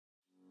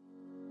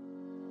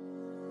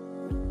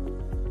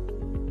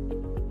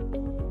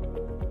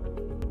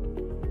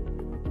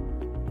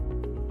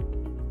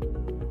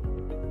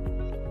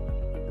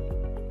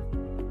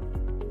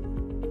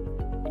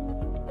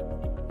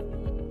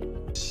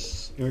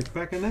Eric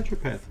Baker,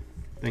 naturopath.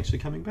 Thanks for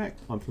coming back.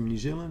 I'm from New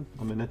Zealand.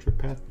 I'm a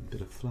naturopath. A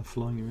bit of fluff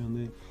flying around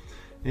there.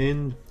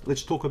 And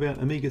let's talk about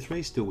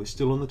Omega-3 still. We're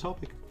still on the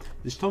topic.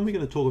 This time we're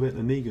going to talk about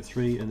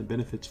Omega-3 and the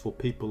benefits for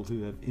people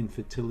who have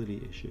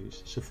infertility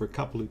issues. So for a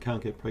couple who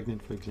can't get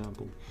pregnant, for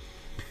example.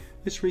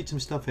 Let's read some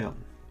stuff out.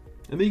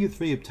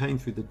 Omega-3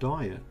 obtained through the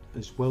diet,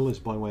 as well as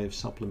by way of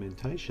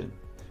supplementation,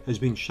 has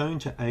been shown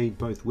to aid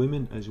both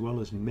women as well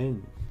as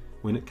men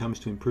when it comes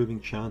to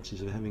improving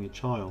chances of having a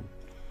child.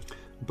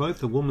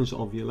 Both a woman's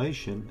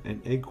ovulation and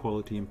egg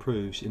quality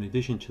improves in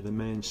addition to the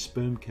man's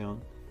sperm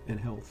count and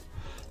health.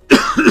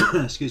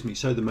 Excuse me.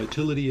 So the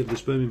motility of the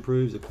sperm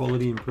improves, the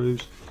quality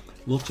improves,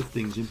 lots of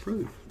things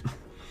improve.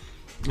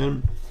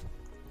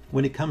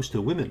 When it comes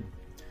to women,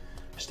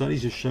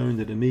 studies have shown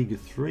that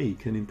omega-3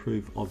 can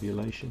improve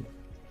ovulation.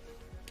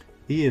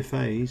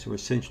 EFAs, or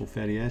essential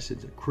fatty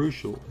acids, are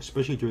crucial,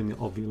 especially during the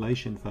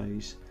ovulation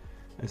phase,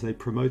 as they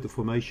promote the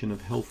formation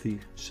of healthy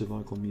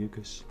cervical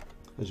mucus,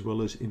 as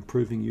well as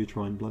improving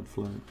uterine blood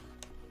flow.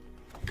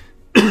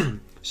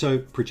 So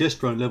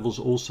progesterone levels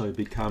also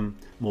become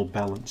more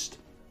balanced.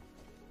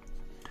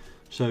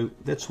 So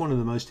that's one of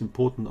the most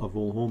important of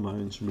all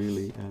hormones,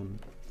 really,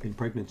 in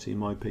pregnancy, in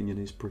my opinion,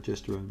 is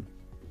progesterone,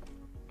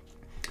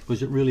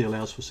 because it really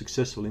allows for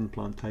successful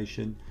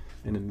implantation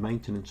and the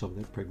maintenance of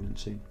that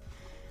pregnancy.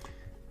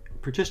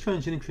 Progesterone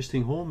is an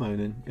interesting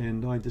hormone,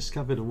 and I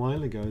discovered a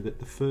while ago that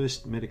the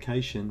first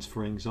medications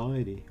for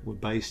anxiety were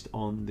based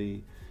on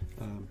the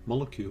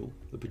molecule,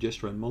 the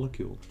progesterone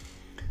molecule.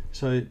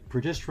 So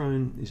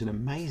progesterone is an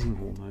amazing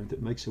hormone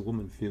that makes a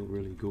woman feel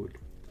really good.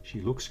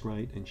 She looks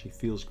great and she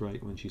feels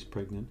great when she's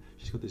pregnant.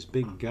 She's got this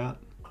big gut,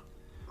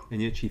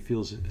 and yet she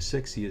feels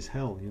sexy as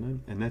hell, you know,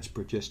 and that's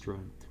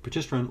progesterone.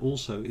 Progesterone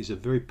also is a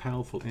very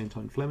powerful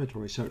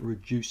anti-inflammatory, so it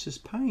reduces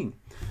pain.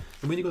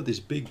 And when you've got this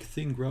big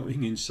thing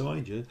growing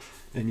inside you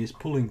and you're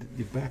pulling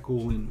your back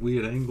all in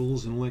weird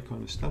angles and all that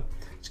kind of stuff,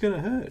 it's going to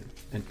hurt,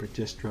 and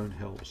progesterone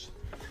helps.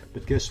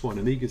 But guess what?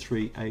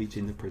 Omega-3 aids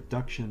in the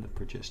production of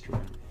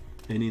progesterone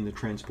and in the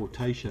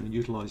transportation and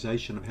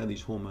utilization of how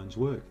these hormones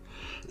work.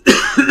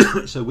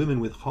 So women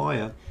with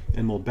higher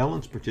and more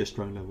balanced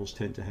progesterone levels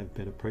tend to have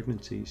better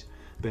pregnancies,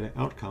 better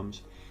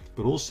outcomes,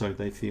 but also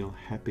they feel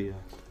happier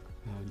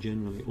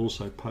generally.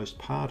 Also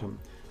postpartum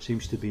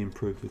seems to be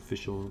improved with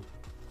fish oil.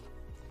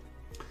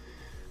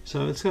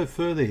 So let's go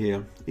further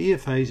here.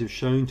 EFAs have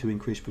shown to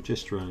increase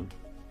progesterone,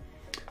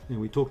 and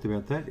we talked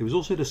about that. It was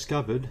also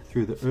discovered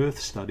through the Earth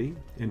study,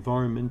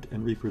 Environment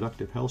and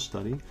Reproductive Health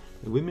study,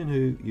 that women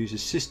who use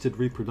assisted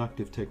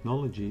reproductive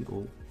technology,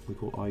 or we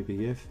call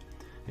IVF,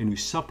 and who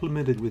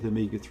supplemented with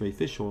omega-3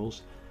 fish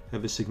oils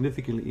have a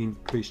significantly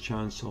increased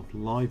chance of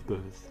live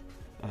birth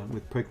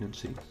with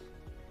pregnancy.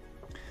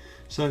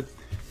 So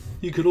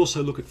you could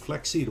also look at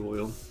flaxseed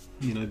oil,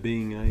 you know,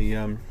 being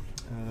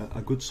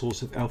a good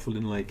source of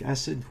alpha-linoleic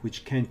acid,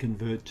 which can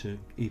convert to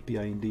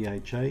EPA and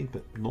DHA,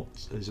 but not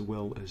as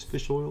well as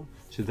fish oil,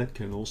 so that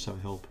can also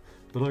help.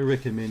 But I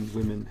recommend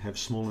women have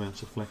small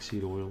amounts of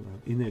flaxseed oil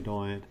in their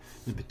diet,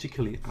 and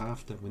particularly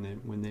after,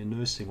 when they're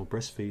nursing or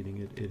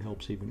breastfeeding, it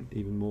helps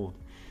even more.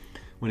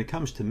 When it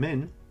comes to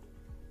men,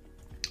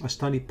 a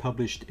study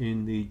published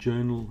in the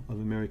Journal of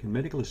American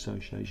Medical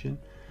Association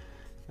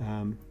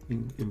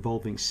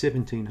involving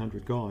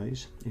 1,700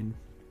 guys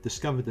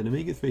discovered that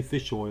omega-3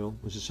 fish oil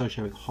was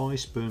associated with high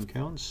sperm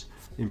counts,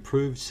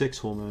 improved sex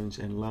hormones,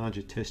 and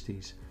larger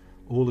testes,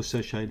 all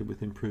associated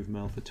with improved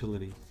male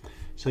fertility.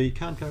 So you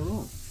can't go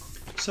wrong.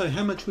 So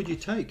how much would you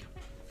take?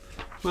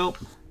 Well,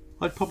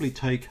 I'd probably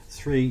take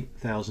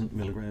 3,000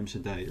 milligrams a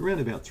day,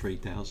 around about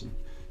 3,000.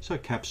 So a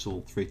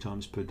capsule 3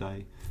 times per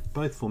day,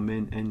 both for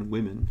men and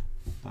women,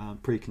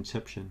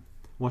 pre-conception.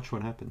 Watch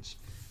what happens.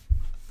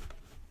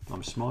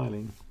 I'm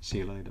smiling. See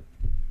you later.